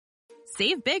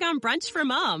Save big on brunch for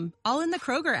mom, all in the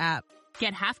Kroger app.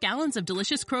 Get half gallons of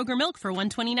delicious Kroger milk for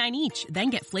 $1.29 each. Then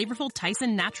get flavorful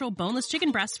Tyson natural boneless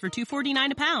chicken breasts for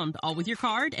 $2.49 a pound, all with your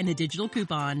card and a digital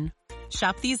coupon.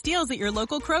 Shop these deals at your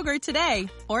local Kroger today,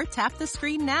 or tap the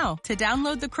screen now to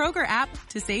download the Kroger app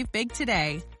to save big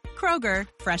today. Kroger,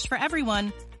 fresh for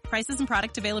everyone. Prices and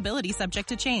product availability subject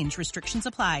to change. Restrictions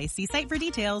apply. See site for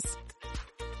details.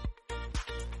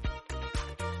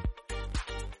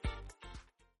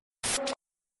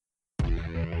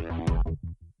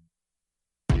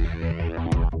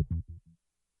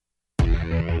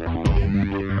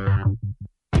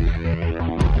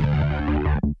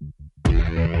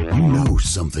 You know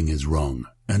something is wrong,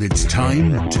 and it's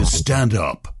time to stand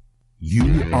up.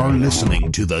 You are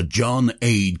listening to The John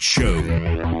Age Show.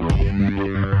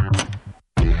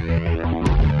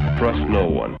 Trust no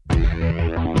one.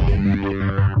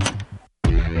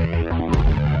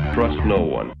 Trust no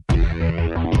one.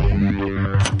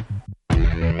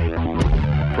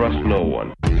 Trust no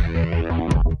one.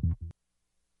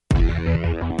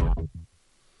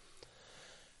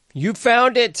 You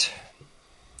found it.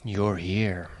 You're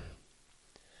here.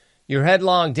 You're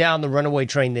headlong down the runaway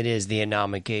train that is the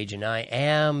Anomic Age, and I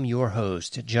am your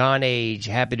host, John Age.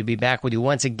 Happy to be back with you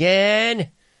once again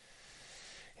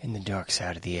in the dark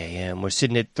side of the AM. We're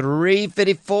sitting at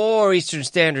 3:54 Eastern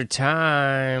Standard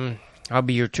Time. I'll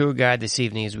be your tour guide this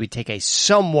evening as we take a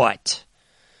somewhat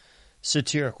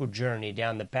satirical journey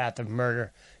down the path of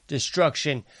murder,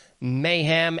 destruction,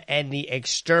 mayhem, and the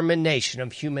extermination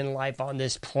of human life on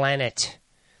this planet.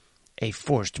 A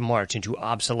forced march into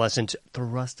obsolescence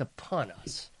thrust upon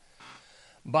us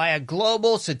by a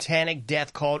global satanic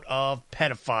death cult of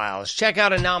pedophiles. Check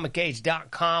out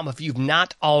anomicage.com if you've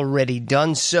not already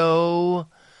done so.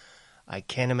 I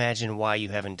can't imagine why you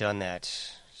haven't done that.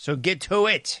 So get to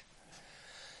it.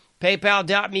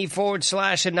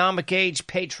 PayPal.me/anomicage,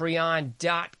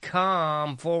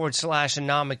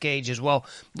 Patreon.com/anomicage as well.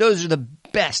 Those are the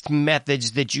best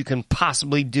methods that you can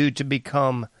possibly do to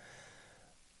become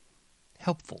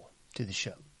helpful to the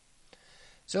show.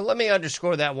 So let me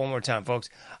underscore that one more time, folks.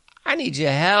 I need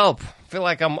your help. I feel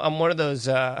like I'm one of those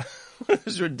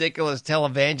those ridiculous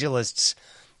televangelists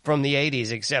from the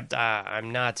 80s, except I'm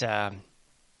not,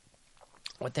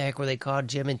 what the heck were they called,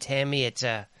 Jim and Tammy? It's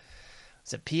it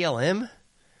PLM?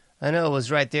 I know it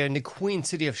was right there in the Queen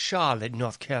City of Charlotte,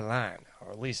 North Carolina,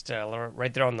 or at least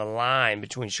right there on the line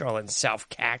between Charlotte and South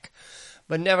Cac.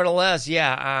 But nevertheless,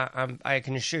 yeah, I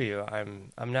can assure you,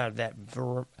 I'm not of that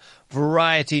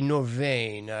variety nor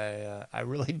vein. I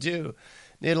really do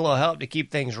need a little help to keep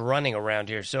things running around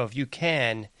here. So if you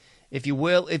can, if you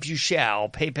will, if you shall,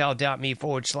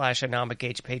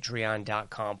 paypal.me/anomicage,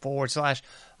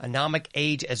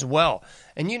 patreon.com/anomicage as well.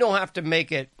 And you don't have to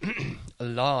make it a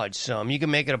large sum. You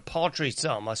can make it a paltry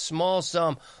sum, a small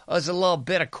sum, as a little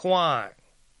bit of coin.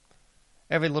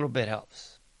 Every little bit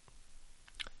helps.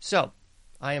 So,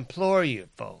 I implore you,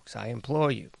 folks, I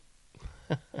implore you.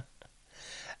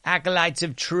 Acolytes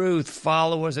of truth,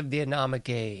 followers of the Anomic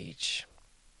Age.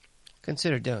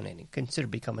 Consider donating. Consider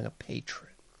becoming a patron.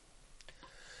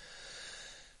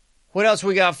 What else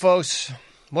we got, folks?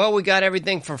 Well, we got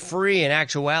everything for free in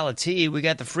actuality. We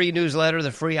got the free newsletter,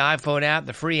 the free iPhone app,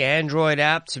 the free Android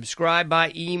app. Subscribe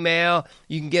by email.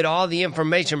 You can get all the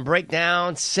information,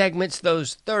 breakdown, segments,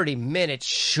 those 30-minute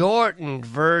shortened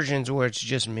versions where it's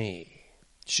just me.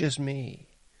 It's just me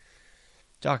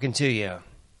talking to you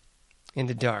in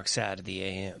the dark side of the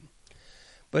AM.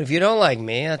 But if you don't like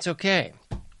me, that's okay.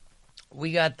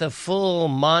 We got the full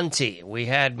Monty. We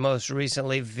had most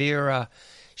recently Vera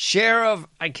Sheriff.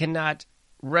 I cannot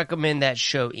recommend that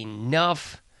show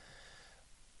enough.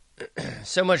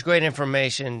 So much great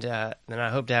information, and I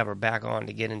hope to have her back on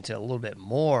to get into a little bit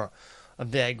more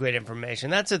of that great information.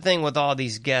 That's the thing with all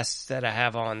these guests that I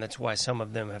have on. That's why some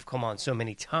of them have come on so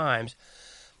many times.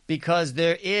 Because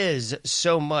there is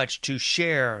so much to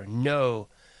share, know,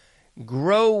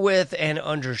 grow with, and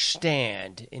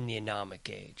understand in the Anomic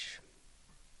Age.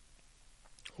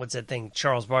 What's that thing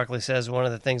Charles Barkley says? One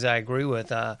of the things I agree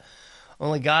with.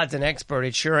 Only God's an expert.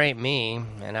 It sure ain't me.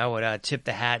 And I would tip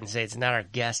the hat and say it's not our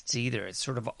guests either. It's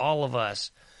sort of all of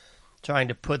us trying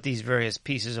to put these various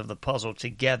pieces of the puzzle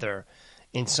together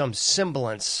in some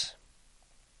semblance.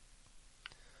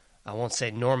 I won't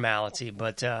say normality,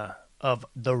 but of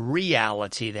the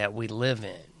reality that we live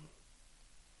in.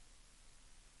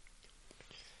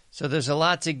 So there's a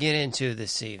lot to get into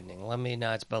this evening. Let me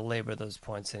not belabor those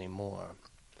points anymore.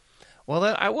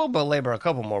 Well, I will belabor a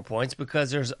couple more points because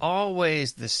there's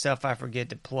always the stuff I forget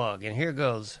to plug. And here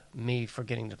goes me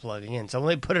forgetting to plug again. So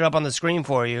let me put it up on the screen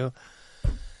for you.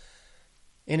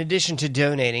 In addition to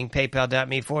donating,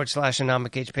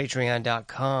 paypal.me/AnomicH,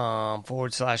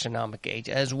 patreon.com/AnomicH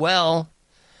as well.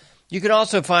 You can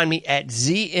also find me at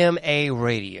ZMA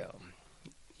Radio.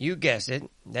 You guessed it.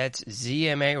 That's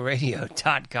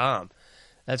ZMAradio.com.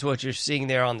 That's what you're seeing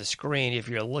there on the screen if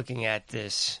you're looking at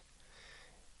this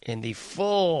in the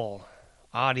full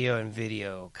audio and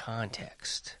video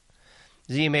context.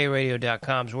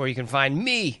 ZMAradio.com is where you can find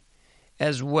me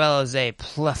as well as a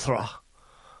plethora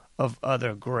of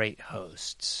other great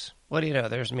hosts. What do you know?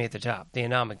 There's me at the top, the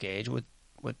Anomic Age with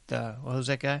who's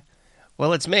that guy?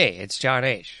 Well, it's me. It's John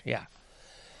H. Yeah.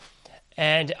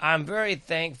 And I'm very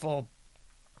thankful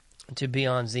to be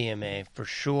on ZMA for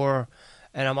sure.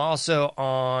 And I'm also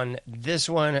on this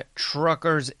one,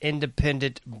 Truckers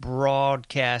Independent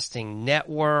Broadcasting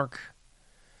Network.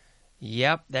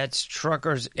 Yep, that's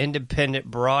Truckers Independent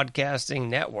Broadcasting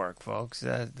Network, folks.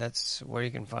 That's where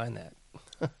you can find that.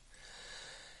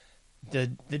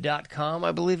 The .com,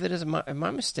 I believe it is. Am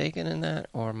I mistaken in that?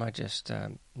 Or am I just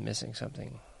missing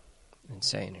something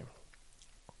insane here?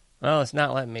 Well, it's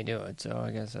not letting me do it, so I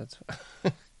guess that's...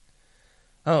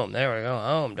 Home, there we go.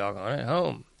 Home, doggone it.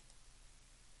 Home.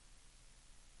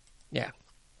 Yeah.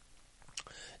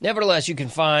 Nevertheless, you can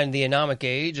find the Anomic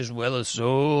Age as well as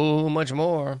so much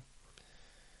more.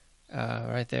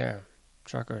 Right there.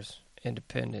 Truckers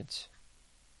Independent.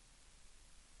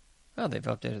 Oh, they've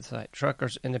updated the site.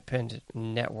 Truckers Independent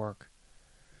Network.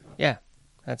 Yeah,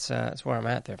 that's where I'm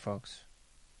at there, folks.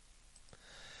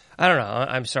 I don't know.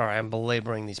 I'm sorry. I'm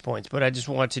belaboring these points, but I just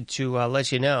wanted to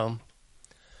let you know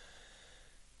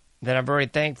that I'm very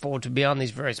thankful to be on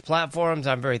these various platforms.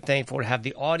 I'm very thankful to have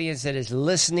the audience that is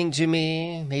listening to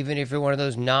me, even if you're one of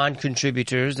those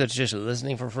non-contributors that's just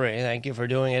listening for free. Thank you for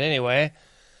doing it anyway.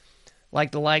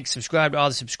 Subscribe to all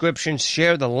the subscriptions,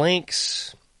 share the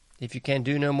links. If you can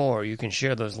do no more, you can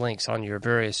share those links on your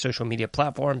various social media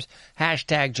platforms.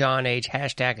 Hashtag John H,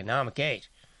 hashtag Anomic Age.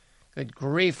 Good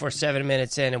grief, we're 7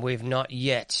 minutes in and we've not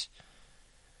yet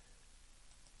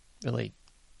really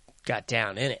got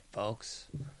down in it, folks.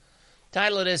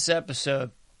 Title of this episode,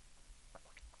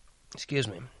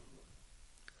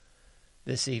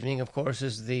 this evening, of course,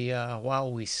 is the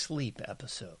While We Sleep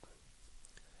episode.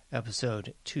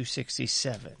 Episode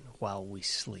 267, While We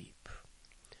Sleep.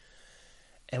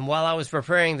 And while I was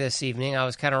preparing this evening, I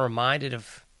was kind of reminded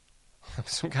of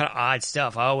some kind of odd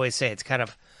stuff. I always say it's kind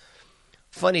of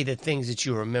funny the things that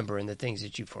you remember and the things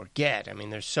that you forget. I mean,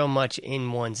 there's so much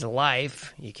in one's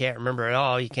life. You can't remember it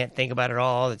all. You can't think about it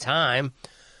all the time.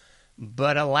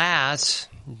 But alas,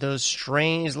 those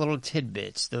strange little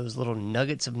tidbits, those little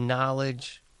nuggets of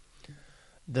knowledge,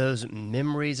 those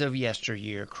memories of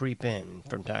yesteryear creep in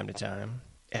from time to time,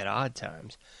 at odd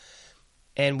times.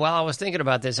 And while I was thinking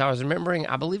about this, I was remembering,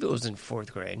 I believe it was in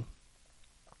 4th grade,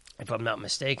 if I'm not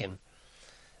mistaken,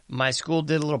 my school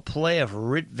did a little play of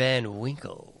Rip Van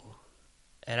Winkle.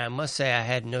 And I must say I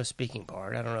had no speaking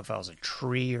part. I don't know if I was a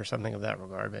tree or something of that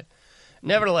regard, but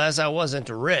nevertheless, I wasn't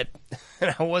Rip,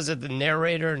 and I wasn't the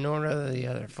narrator, nor the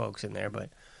other folks in there. But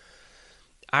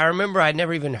I remember I'd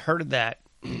never even heard of that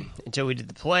until we did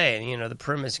the play. And, you know, the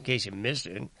premise, in case you missed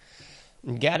it,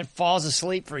 and guy falls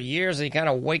asleep for years, and he kind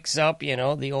of wakes up, you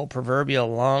know, the old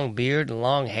proverbial long beard and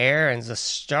long hair, and is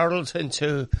startled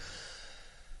into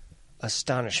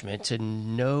astonishment to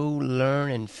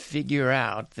learn, and figure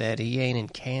out that he ain't in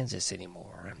Kansas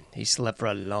anymore. He slept for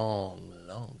a long,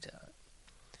 long time.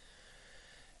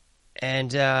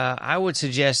 And I would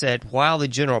suggest that while the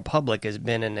general public has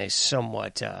been in a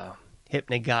somewhat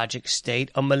hypnagogic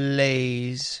state, a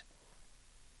malaise,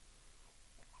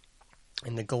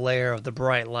 in the glare of the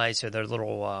bright lights of their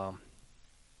little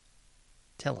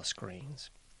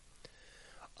telescreens,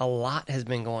 a lot has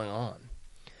been going on.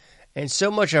 And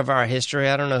so much of our history,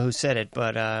 I don't know who said it,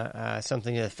 but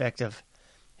something to the effect of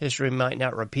history might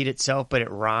not repeat itself, but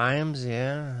it rhymes.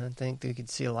 Yeah, I think you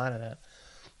could see a lot of that.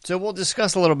 So we'll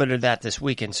discuss a little bit of that this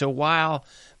weekend. So while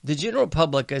the general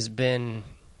public has been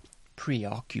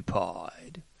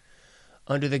preoccupied,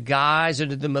 under the guise,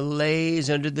 under the malaise,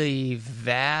 under the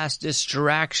vast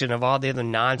distraction of all the other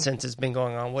nonsense that's been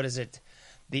going on. What is it?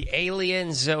 The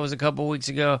aliens, that was a couple weeks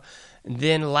ago. And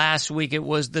then last week it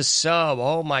was the sub.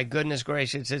 Oh my goodness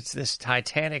gracious, it's this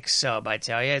Titanic sub, I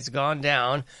tell you. It's gone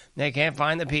down. They can't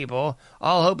find the people.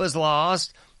 All hope is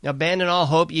lost. Abandon all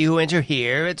hope, you who enter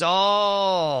here. It's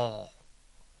all...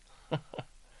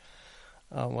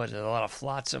 what is it? A lot of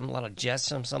flotsam, a lot of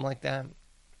jetsam, something like that.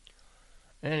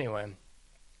 Anyway...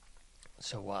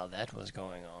 So while that was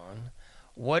going on,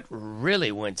 what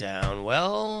really went down?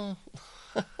 Well,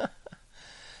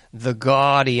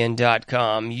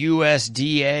 TheGuardian.com,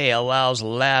 USDA allows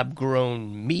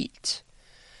lab-grown meat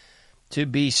to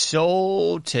be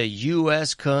sold to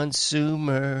U.S.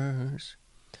 consumers.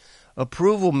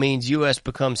 Approval means U.S.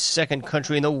 becomes second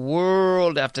country in the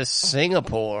world after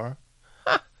Singapore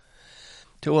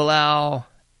to allow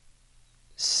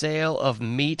sale of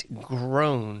meat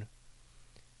grown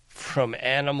from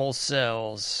animal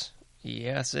cells.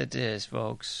 Yes, it is,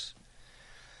 folks.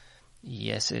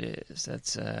 Yes, it is.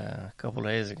 That's a couple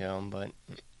days ago, but,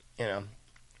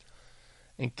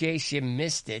 in case you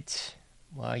missed it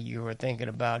while you were thinking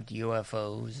about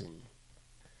UFOs and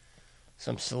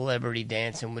some celebrity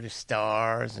dancing with the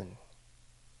stars and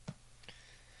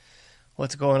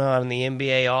what's going on in the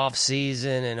NBA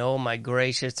offseason, and oh my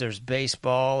gracious, there's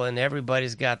baseball, and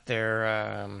everybody's got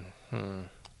their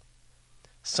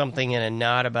something in a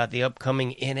knot about the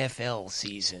upcoming NFL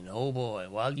season. Oh boy,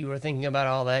 while you were thinking about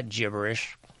all that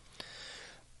gibberish,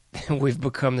 we've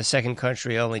become the second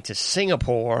country only to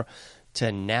Singapore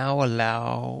to now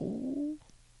allow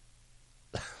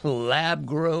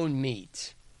lab-grown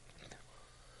meat.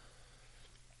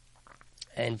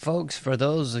 And folks, for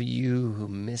those of you who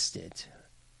missed it,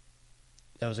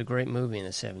 there was a great movie in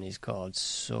the 70s called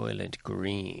Soylent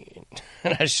Green.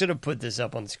 And I should have put this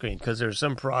up on the screen because there's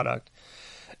some product,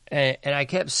 and I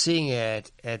kept seeing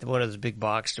it at one of those big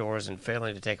box stores and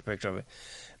failing to take a picture of it.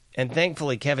 And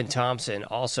thankfully, Kevin Thompson,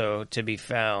 also to be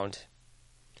found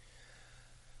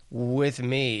with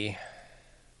me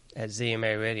at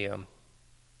ZMA Radio.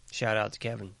 Shout out to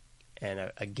Kevin.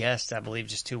 And a guest, I believe,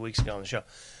 just 2 weeks ago on the show.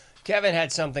 Kevin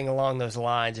had something along those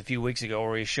lines a few weeks ago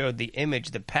where he showed the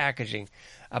image, the packaging.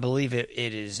 I believe it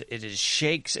is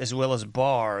shakes as well as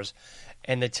bars,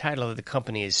 and the title of the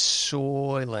company is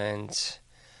Soylent.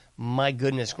 My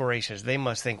goodness gracious, they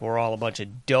must think we're all a bunch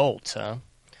of dolts, huh?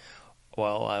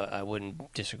 Well, I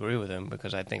wouldn't disagree with him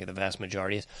because I think the vast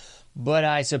majority is. But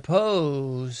I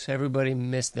suppose everybody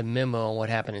missed the memo on what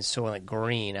happened in Soylent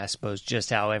Green. I suppose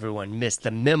just how everyone missed the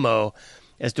memo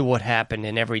as to what happened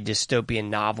in every dystopian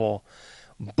novel,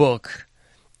 book,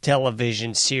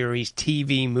 television series,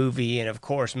 TV, movie, and of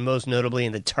course, most notably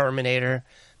in The Terminator.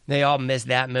 They all missed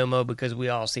that memo because we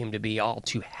all seem to be all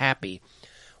too happy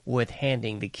with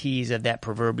handing the keys of that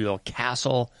proverbial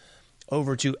castle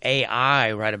over to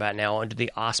AI right about now under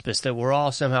the auspice that we're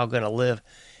all somehow going to live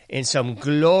in some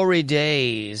glory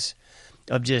days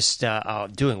of just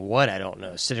doing what, I don't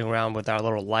know, sitting around with our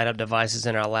little light-up devices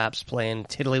in our laps playing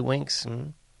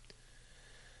tiddlywinks.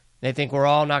 They think we're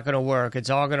all not going to work. It's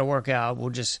all going to work out. We'll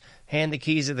just hand the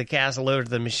keys of the castle over to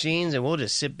the machines, and we'll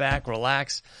just sit back,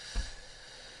 relax,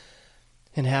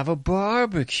 and have a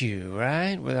barbecue,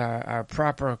 right? With our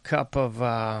proper cup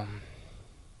of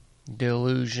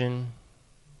delusion.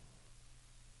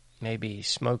 Maybe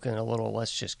smoking a little,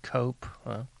 let's just cope,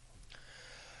 huh?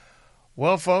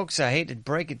 Well, folks, I hate to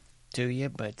break it to you,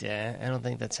 but I don't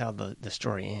think that's how the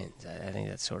story ends. I think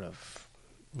that's sort of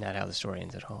not how the story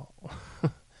ends at all.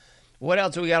 What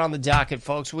else we got on the docket,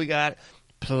 folks? We got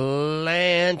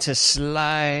plan to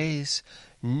slice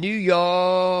New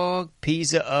York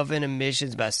pizza oven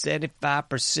emissions by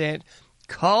 75%,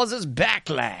 causes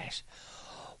backlash.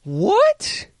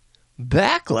 What?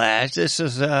 Backlash? This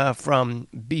is from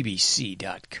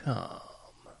BBC.com.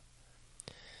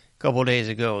 Couple days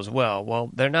ago as well.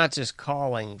 Well, they're not just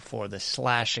calling for the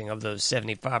slashing of those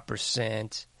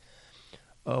 75%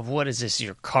 of, what is this,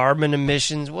 your carbon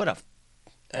emissions? What a...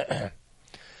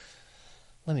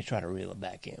 Let me try to reel it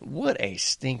back in. What a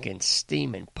stinking,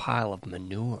 steaming pile of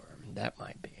manure that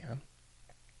might be, huh?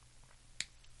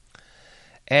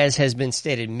 As has been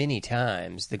stated many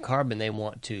times, the carbon they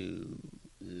want to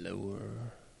lower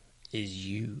is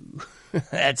you.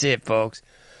 That's it, folks.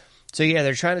 So, yeah,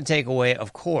 they're trying to take away,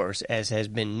 of course, as has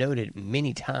been noted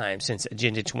many times since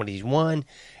Agenda 21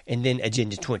 and then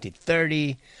Agenda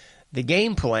 2030. The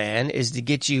game plan is to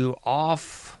get you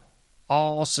off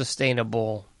all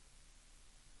sustainable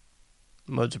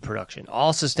modes of production,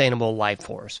 all sustainable life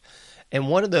force. And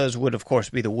one of those would, of course,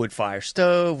 be the wood fire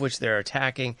stove, which they're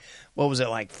attacking. What was it,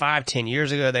 like 5-10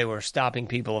 years ago? They were stopping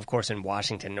people, of course, in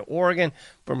Washington and Oregon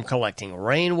from collecting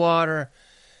rainwater.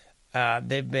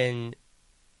 They've been...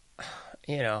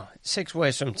 6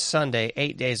 ways from Sunday,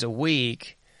 8 days a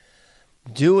week,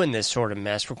 doing this sort of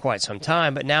mess for quite some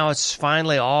time. But now it's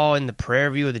finally all in the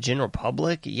prayer view of the general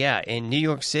public. Yeah, in New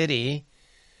York City,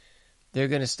 they're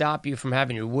going to stop you from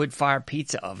having your wood-fire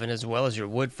pizza oven as well as your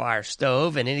wood-fire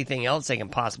stove and anything else they can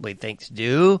possibly think to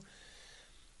do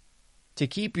to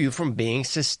keep you from being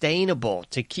sustainable,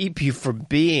 to keep you from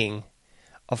being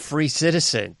a free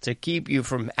citizen, to keep you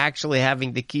from actually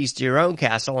having the keys to your own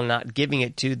castle and not giving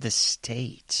it to the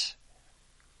state.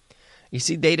 You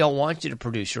see, they don't want you to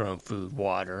produce your own food,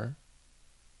 water.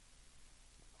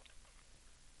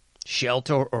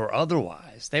 shelter or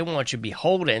otherwise. They want you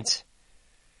beholden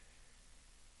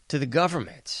to the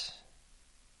government.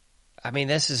 I mean,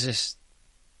 this is just,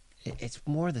 it's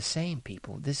more the same,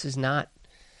 people. This is not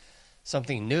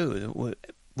something new.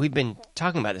 We've been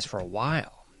talking about this for a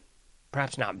while.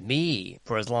 Perhaps not me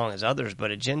for as long as others,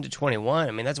 but Agenda 21,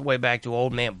 I mean, that's way back to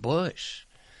old man Bush.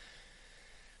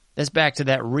 That's back to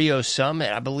that Rio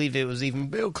summit. I believe it was even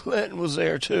Bill Clinton was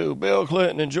there too. Bill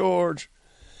Clinton and George.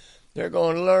 They're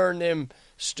going to learn them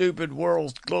stupid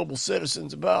world's global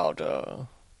citizens about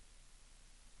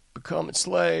becoming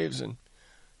slaves and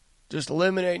just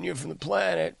eliminating you from the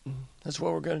planet. That's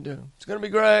what we're going to do. It's going to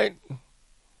be great.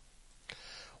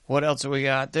 What else have we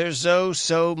got? There's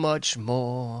so much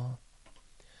more.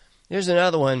 Here's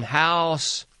another one.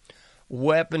 House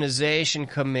Weaponization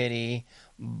Committee,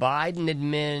 Biden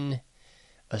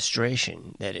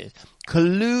administration, that is,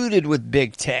 colluded with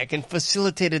big tech and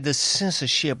facilitated the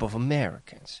censorship of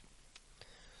Americans.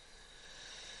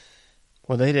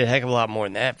 Well, they did a heck of a lot more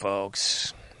than that,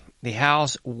 folks. The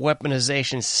House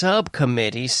Weaponization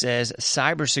Subcommittee says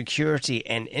Cybersecurity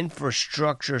and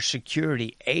Infrastructure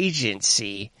Security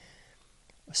Agency,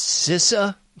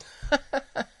 CISA.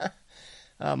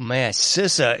 Oh, man,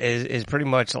 CISA is pretty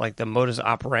much like the modus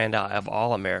operandi of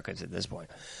all Americans at this point.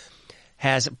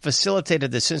 Has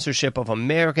facilitated the censorship of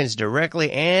Americans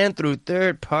directly and through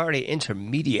third-party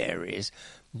intermediaries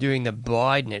during the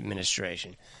Biden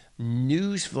administration.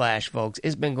 Newsflash, folks,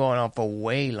 it's been going on for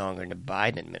way longer than the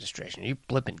Biden administration. Are you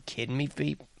flipping kidding me,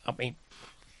 Pete? I mean,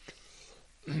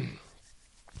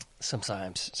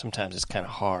 sometimes it's kind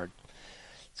of hard.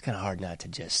 It's kind of hard not to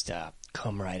just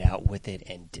come right out with it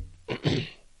and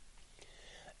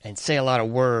and say a lot of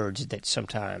words that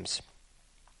sometimes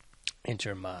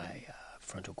enter my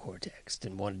frontal cortex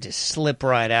and want to just slip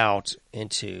right out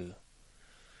into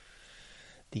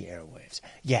the airwaves.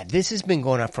 Yeah, this has been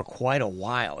going on for quite a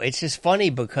while. It's just funny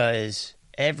because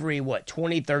every,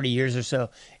 20, 30 years or so,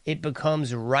 it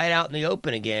becomes right out in the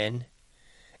open again.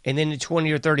 And then in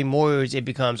 20 or 30 more years, it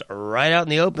becomes right out in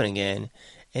the open again.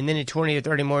 And then in 20 or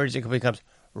 30 more years, it becomes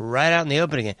right out in the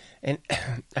open again. And,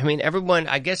 I mean, everyone,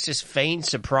 I guess, just feigns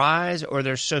surprise, or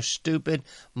they're so stupid,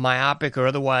 myopic, or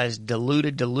otherwise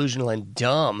deluded, delusional, and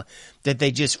dumb that they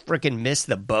just freaking miss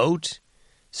the boat.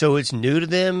 So it's new to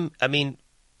them. I mean,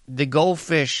 the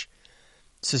Goldfish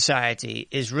Society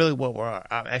is really what we're on.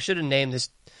 I should have named this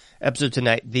episode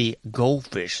tonight the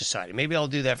Goldfish Society. Maybe I'll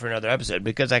do that for another episode,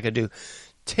 because I could do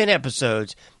 10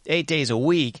 episodes, 8 days a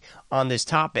week on this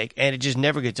topic, and it just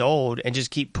never gets old, and just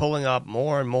keep pulling up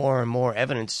more and more and more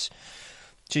evidence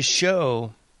to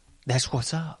show that's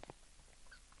what's up.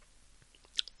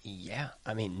 Yeah,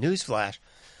 I mean, newsflash.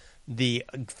 The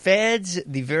feds,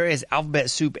 the various alphabet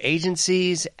soup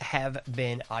agencies have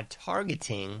been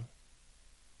targeting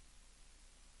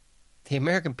the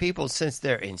American people since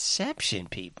their inception,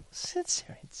 people. Since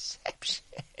their inception.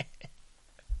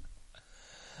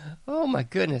 Oh, my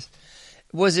goodness.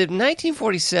 Was it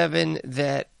 1947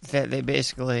 that they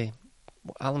basically...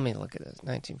 Well, let me look at this.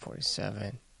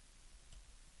 1947.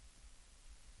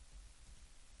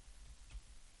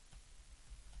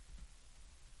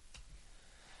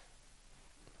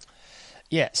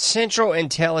 Yeah, Central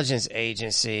Intelligence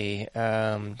Agency.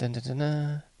 Let me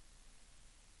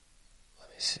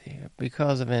see.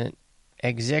 Because of an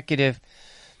executive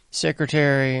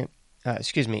secretary...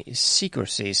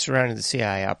 secrecy surrounding the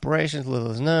CIA operations,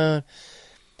 little is known.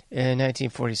 In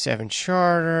 1947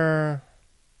 charter.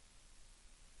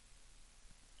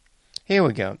 Here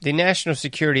we go. The National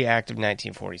Security Act of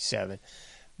 1947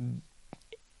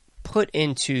 put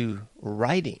into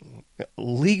writing,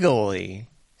 legally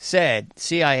said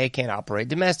CIA can't operate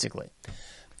domestically.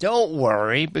 Don't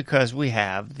worry, because we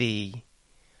have the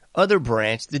other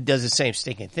branch that does the same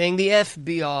stinking thing, the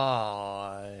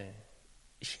FBI.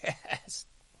 Yes.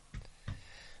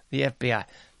 The FBI.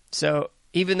 So,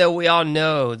 even though we all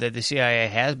know that the CIA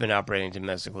has been operating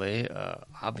domestically,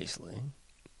 obviously,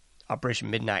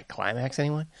 Operation Midnight Climax,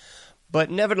 anyone?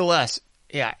 But nevertheless,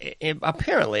 yeah,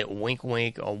 apparently, wink,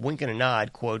 wink, a wink and a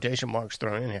nod, quotation marks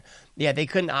thrown in here. Yeah, they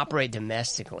couldn't operate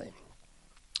domestically.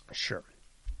 Sure.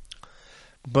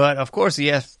 But, of course, the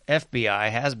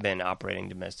FBI has been operating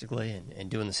domestically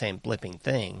and doing the same flipping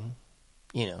thing,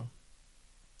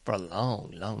 for a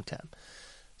long, long time.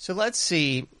 So let's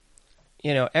see,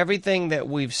 everything that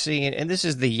we've seen, and this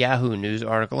is the Yahoo News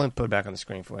article. Let me put it back on the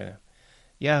screen for you.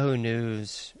 Yahoo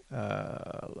News,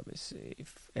 let me see.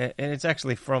 And it's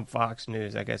actually from Fox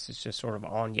News. I guess it's just sort of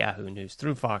on Yahoo News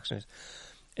through Fox News.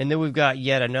 And then we've got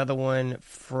yet another one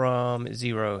from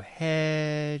Zero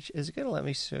Hedge. Is it going to let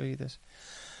me show you this?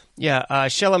 Yeah,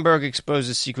 Schellenberg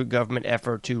exposes secret government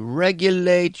effort to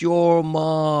regulate your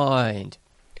mind.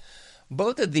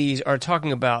 Both of these are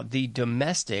talking about the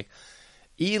domestic,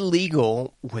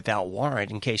 illegal, without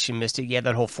warrant, in case you missed it. Yeah,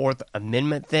 that whole Fourth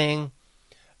Amendment thing.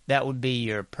 That would be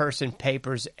your person,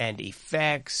 papers, and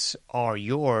effects are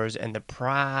yours, and the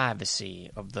privacy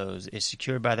of those is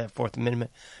secured by that Fourth Amendment.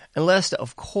 Unless,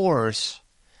 of course,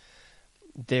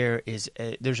 there's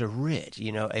a writ,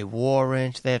 a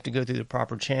warrant. They have to go through the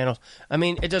proper channels. I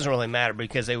mean, it doesn't really matter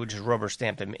because they would just rubber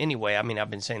stamp them anyway. I mean, I've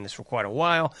been saying this for quite a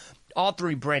while. All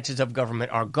three branches of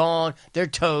government are gone. They're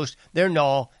toast. They're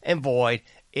null and void.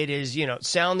 It is,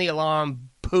 sound the alarm,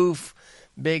 poof,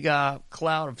 big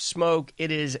cloud of smoke.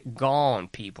 It is gone,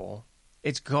 people.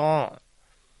 It's gone.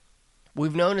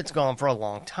 We've known it's gone for a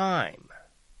long time,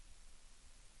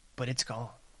 but it's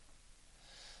gone.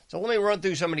 So let me run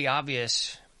through some of the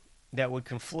obvious that would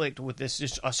conflict with this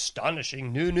just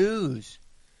astonishing new news.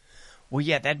 Well,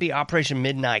 yeah, that'd be Operation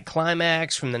Midnight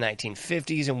Climax from the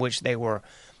 1950s, in which they were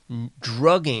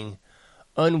drugging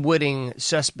unwitting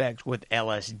suspects with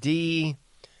LSD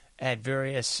at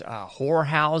various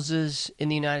whorehouses in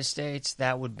the United States.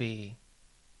 That would be,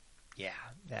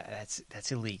 that's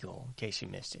illegal, in case you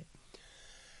missed it.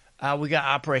 We got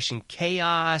Operation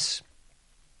Chaos.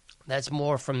 That's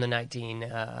more from the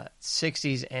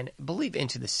 1960s and I believe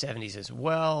into the 70s as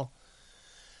well.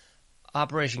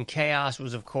 Operation Chaos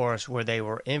was, of course, where they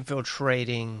were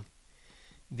infiltrating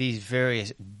these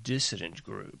various dissident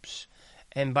groups.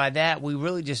 And by that, we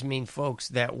really just mean folks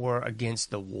that were against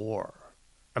the war.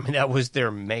 I mean, that was their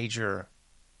major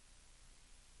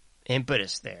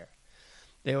impetus there.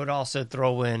 They would also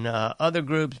throw in other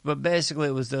groups, but basically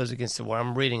it was those against the war.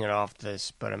 I'm reading it off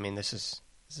this, but I mean, this is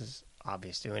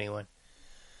obvious to anyone.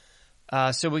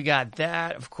 So we got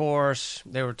that, of course.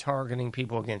 They were targeting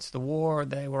people against the war.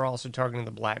 They were also targeting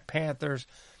the Black Panthers,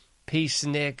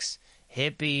 peaceniks,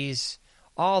 hippies.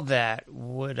 All that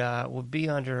would be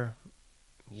under,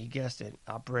 you guessed it,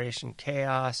 Operation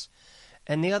Chaos.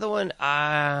 And the other one,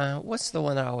 what's the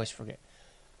one that I always forget?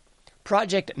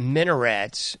 Project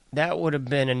Minarets. That would have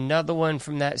been another one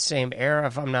from that same era,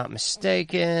 if I'm not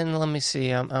mistaken. Let me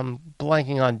see. I'm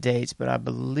blanking on dates, but I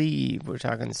believe we're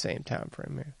talking the same time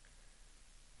frame here.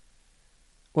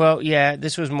 Well, yeah,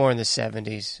 this was more in the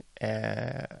 70s,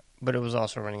 but it was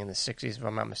also running in the 60s, if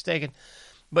I'm not mistaken.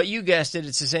 But you guessed it,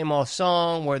 it's the same old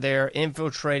song where they're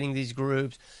infiltrating these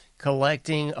groups,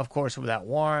 collecting, of course, without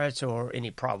warrants or any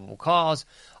probable cause,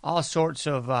 all sorts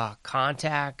of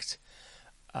contacts,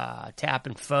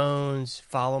 tapping phones,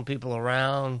 following people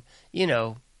around,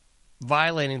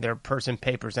 violating their person,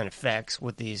 papers, and effects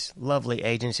with these lovely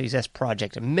agencies. That's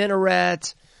Project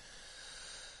Minaret.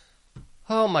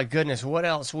 Oh, my goodness. What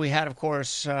else? We had, of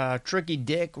course, Tricky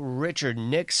Dick, Richard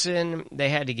Nixon. They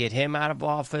had to get him out of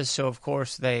office. So, of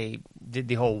course, they did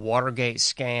the whole Watergate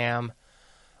scam,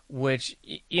 which,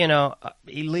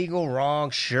 illegal, wrong,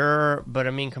 sure. But,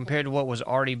 I mean, compared to what was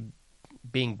already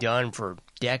being done for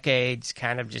decades,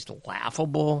 kind of just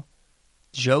laughable,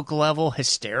 joke level,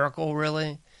 hysterical,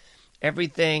 really.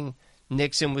 Everything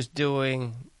Nixon was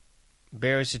doing,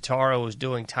 Barry Soetoro was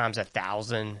doing times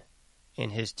 1,000 in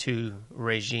his two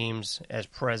regimes as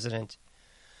president.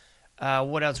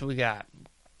 What else we got?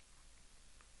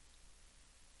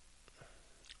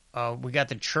 We got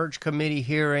the church committee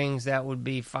hearings. That would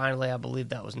be finally, I believe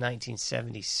that was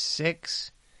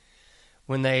 1976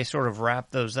 when they sort of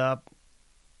wrapped those up.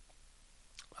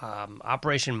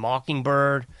 Operation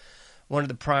Mockingbird, one of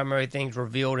the primary things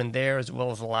revealed in there, as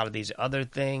well as a lot of these other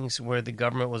things where the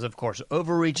government was, of course,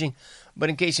 overreaching. But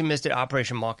in case you missed it,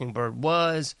 Operation Mockingbird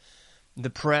was the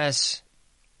press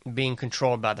being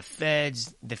controlled by the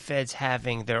feds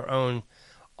having their own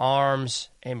arms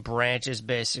and branches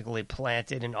basically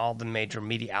planted in all the major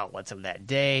media outlets of that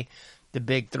day. The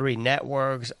big three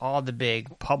networks, all the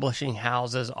big publishing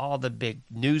houses, all the big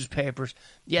newspapers.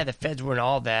 Yeah, the feds were in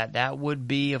all that. That would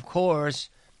be, of course,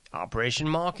 Operation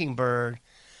Mockingbird.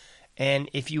 And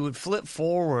if you would flip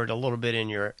forward a little bit in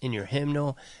your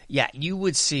hymnal, yeah, you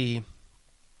would see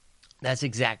that's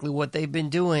exactly what they've been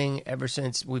doing ever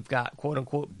since we've got,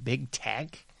 quote-unquote, big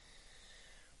tech,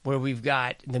 where we've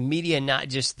got the media, not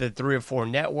just the 3 or 4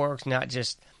 networks, not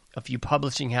just a few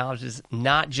publishing houses,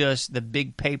 not just the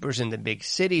big papers in the big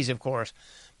cities, of course,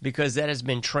 because that has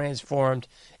been transformed,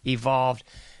 evolved,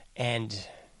 and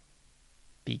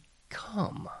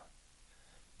become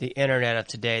the internet of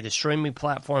today, the streaming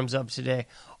platforms of today,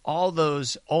 all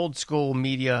those old-school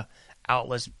media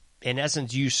outlets, in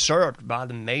essence, usurped by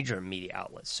the major media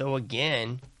outlets. So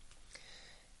again,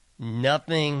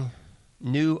 nothing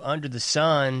new under the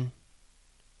sun.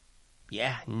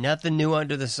 Yeah, nothing new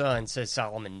under the sun, says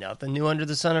Solomon. Nothing new under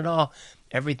the sun at all.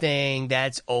 Everything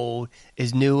that's old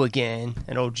is new again.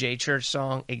 An old J Church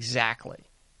song? Exactly.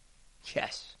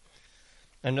 Yes.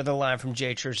 Another line from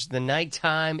J Church. The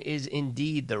nighttime is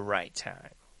indeed the right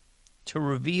time to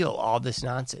reveal all this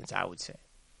nonsense, I would say.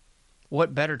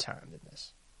 What better time than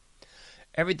this?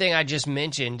 Everything I just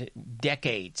mentioned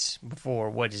decades before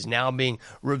what is now being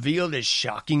revealed as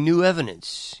shocking new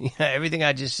evidence. Everything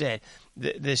I just said.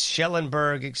 This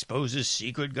Schellenberg exposes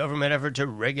secret government effort to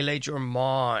regulate your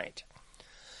mind.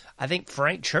 I think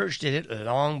Frank Church did it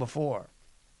long before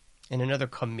in another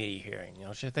committee hearing,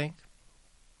 don't you think?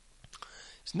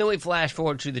 So then we flash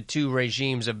forward to the two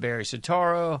regimes of Barry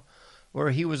Soetoro,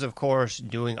 where he was, of course,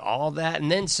 doing all that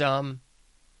and then some.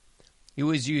 He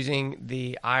was using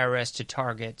the IRS to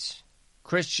target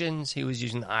Christians. He was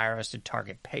using the IRS to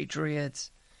target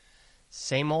patriots.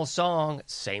 Same old song,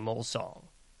 same old song.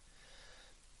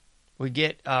 We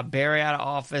get Barry out of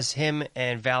office. Him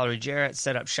and Valerie Jarrett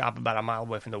set up shop about a mile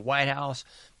away from the White House.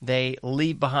 They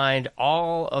leave behind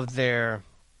all of their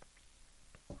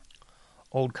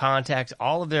old contacts,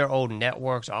 all of their old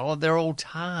networks, all of their old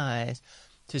ties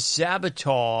to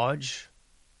sabotage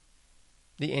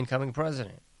the incoming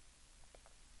president.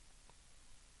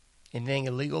 Anything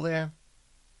illegal there?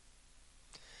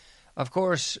 Of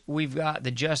course, we've got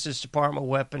the Justice Department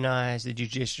weaponized, the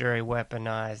Judiciary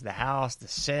weaponized, the House, the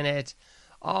Senate,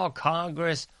 all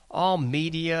Congress, all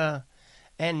media,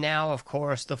 and now, of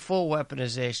course, the full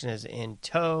weaponization is in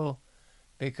tow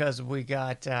because we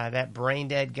got that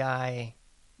brain-dead guy,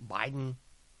 Biden.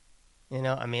 I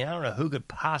don't know who could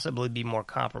possibly be more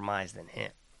compromised than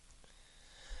him.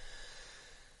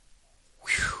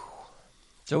 Whew.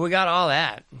 So we got all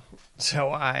that. So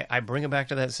I bring it back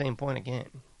to that same point again.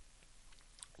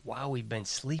 While we've been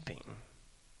sleeping,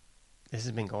 this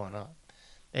has been going on.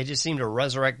 They just seem to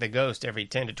resurrect the ghost every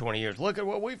 10 to 20 years. Look at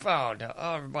what we found.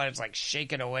 Oh, everybody's like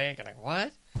shaking awake. I'm like,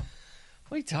 what?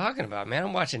 What are you talking about, man?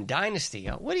 I'm watching Dynasty.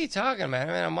 What are you talking about,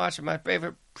 man? I'm watching my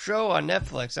favorite show on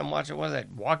Netflix. I'm watching, what is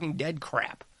that, Walking Dead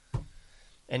crap.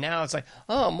 And now it's like,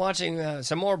 oh, I'm watching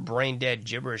some more brain-dead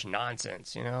gibberish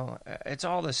nonsense, It's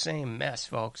all the same mess,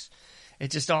 folks. It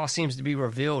just all seems to be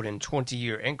revealed in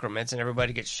 20-year increments, and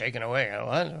everybody gets shaken away.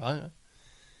 What?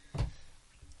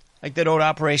 Like that old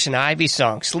Operation Ivy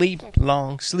song, sleep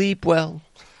long, sleep well,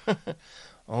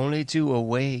 only to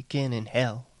awaken in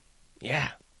hell. Yeah.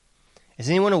 Is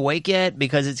anyone awake yet?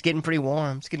 Because it's getting pretty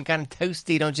warm. It's getting kind of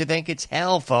toasty, don't you think? It's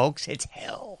hell, folks. It's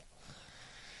hell.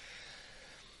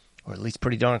 Or at least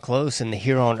pretty darn close in the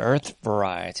here on earth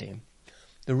variety.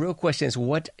 The real question is,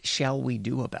 what shall we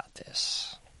do about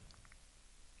this?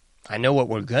 I know what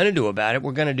we're going to do about it.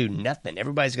 We're going to do nothing.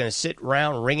 Everybody's going to sit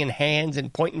around wringing hands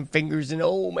and pointing fingers and,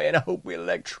 oh, man, I hope we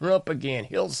elect Trump again.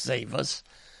 He'll save us.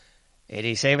 Did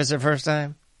he save us the first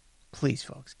time? Please,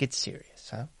 folks, get serious,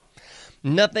 huh?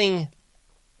 Nothing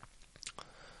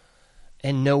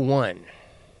and no one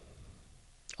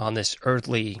on this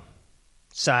earthly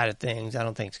side of things, I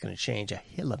don't think it's going to change a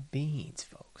hill of beans,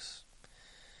 folks.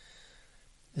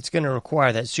 It's going to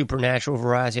require that supernatural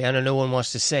variety. I know no one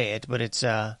wants to say it, but it's,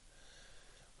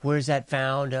 where's that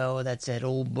found? Oh, that's that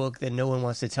old book that no one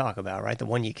wants to talk about, right? The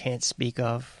one you can't speak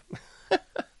of.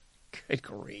 Good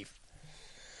grief.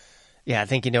 Yeah, I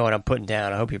think you know what I'm putting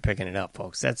down. I hope you're picking it up,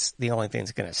 folks. That's the only thing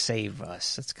that's going to save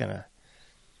us. It's going to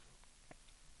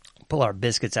pull our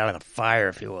biscuits out of the fire,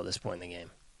 if you will, at this point in the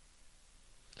game.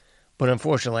 But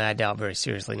unfortunately, I doubt very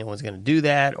seriously no one's going to do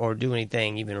that or do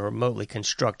anything even remotely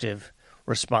constructive,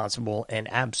 responsible, and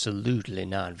absolutely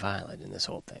nonviolent in this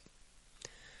whole thing.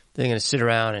 They're going to sit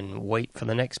around and wait for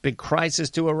the next big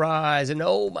crisis to arise, and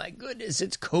oh my goodness,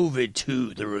 it's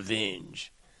COVID-2, the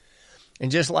revenge. And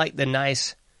just like the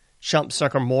nice chump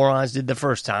sucker morons did the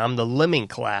first time, the lemming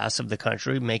class of the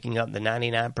country, making up the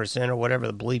 99% or whatever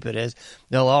the bleep it is,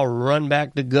 they'll all run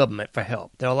back to government for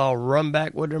help. They'll all run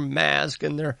back with their mask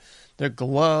and their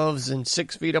gloves and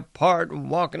 6 feet apart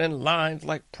and walking in lines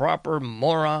like proper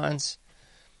morons.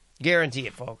 Guarantee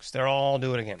it, folks. They'll all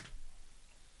do it again.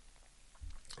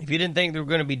 If you didn't think they were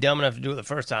going to be dumb enough to do it the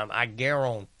first time, I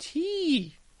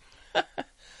guarantee,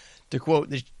 to quote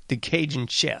the Cajun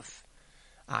chef,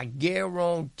 I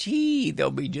guarantee they'll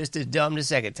be just as dumb the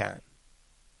second time.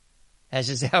 That's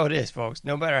just how it is, folks.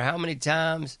 No matter how many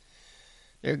times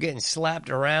they're getting slapped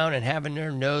around and having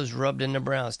their nose rubbed in the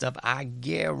brown stuff, I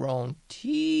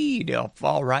guarantee they'll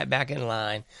fall right back in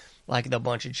line like the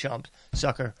bunch of chump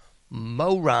sucker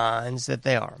morons that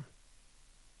they are.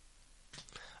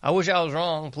 I wish I was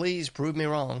wrong. Please prove me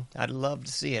wrong. I'd love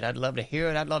to see it. I'd love to hear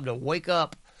it. I'd love to wake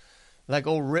up like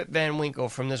old Rip Van Winkle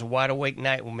from this wide awake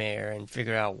nightmare and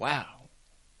figure out, wow,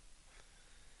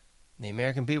 The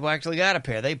American people actually got a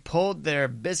pair. They pulled their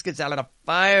biscuits out of the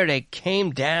fire. They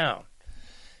came down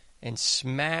and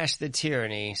smashed the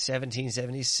tyranny,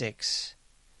 1776.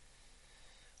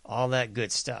 All that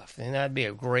good stuff. And that'd be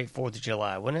a great 4th of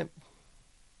July, wouldn't it?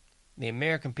 The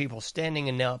American people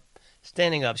standing up,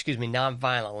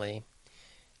 nonviolently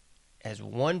as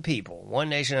one people, one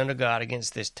nation under God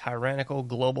against this tyrannical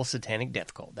global satanic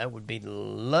death cult. That would be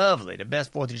lovely. The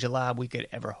best 4th of July we could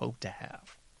ever hope to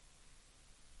have.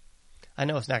 I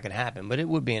know it's not going to happen, but it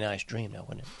would be a nice dream now,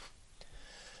 wouldn't it?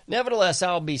 Nevertheless,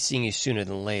 I'll be seeing you sooner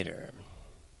than later.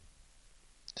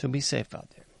 So be safe out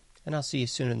there. And I'll see you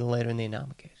sooner than later in the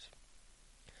Anonymous case.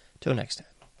 Till next time.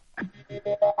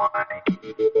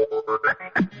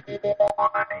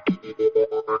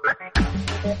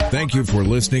 Thank you for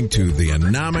listening to The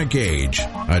Anomic Age,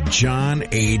 a John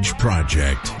Age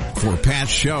project. For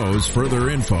past shows, further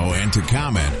info, and to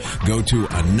comment, go to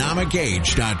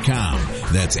anomicage.com.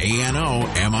 That's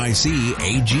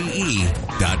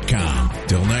ANOMICAGE.com.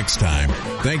 Till next time,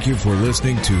 thank you for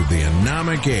listening to The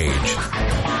Anomic Age.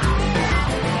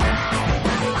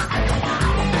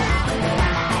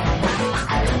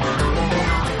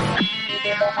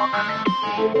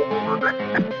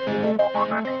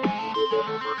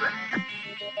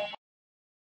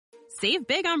 Save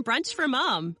big on brunch for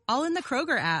mom, all in the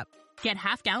Kroger app. Get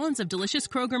half gallons of delicious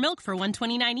Kroger milk for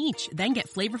 $1.29 each. Then get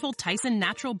flavorful Tyson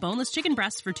natural boneless chicken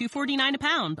breasts for $2.49 a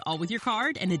pound, all with your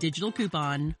card and a digital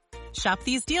coupon. Shop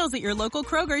these deals at your local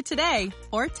Kroger today,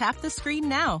 or tap the screen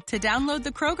now to download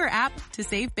the Kroger app to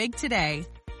save big today.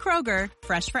 Kroger,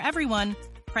 fresh for everyone.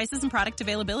 Prices and product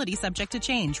availability subject to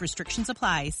change. Restrictions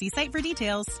apply. See site for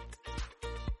details.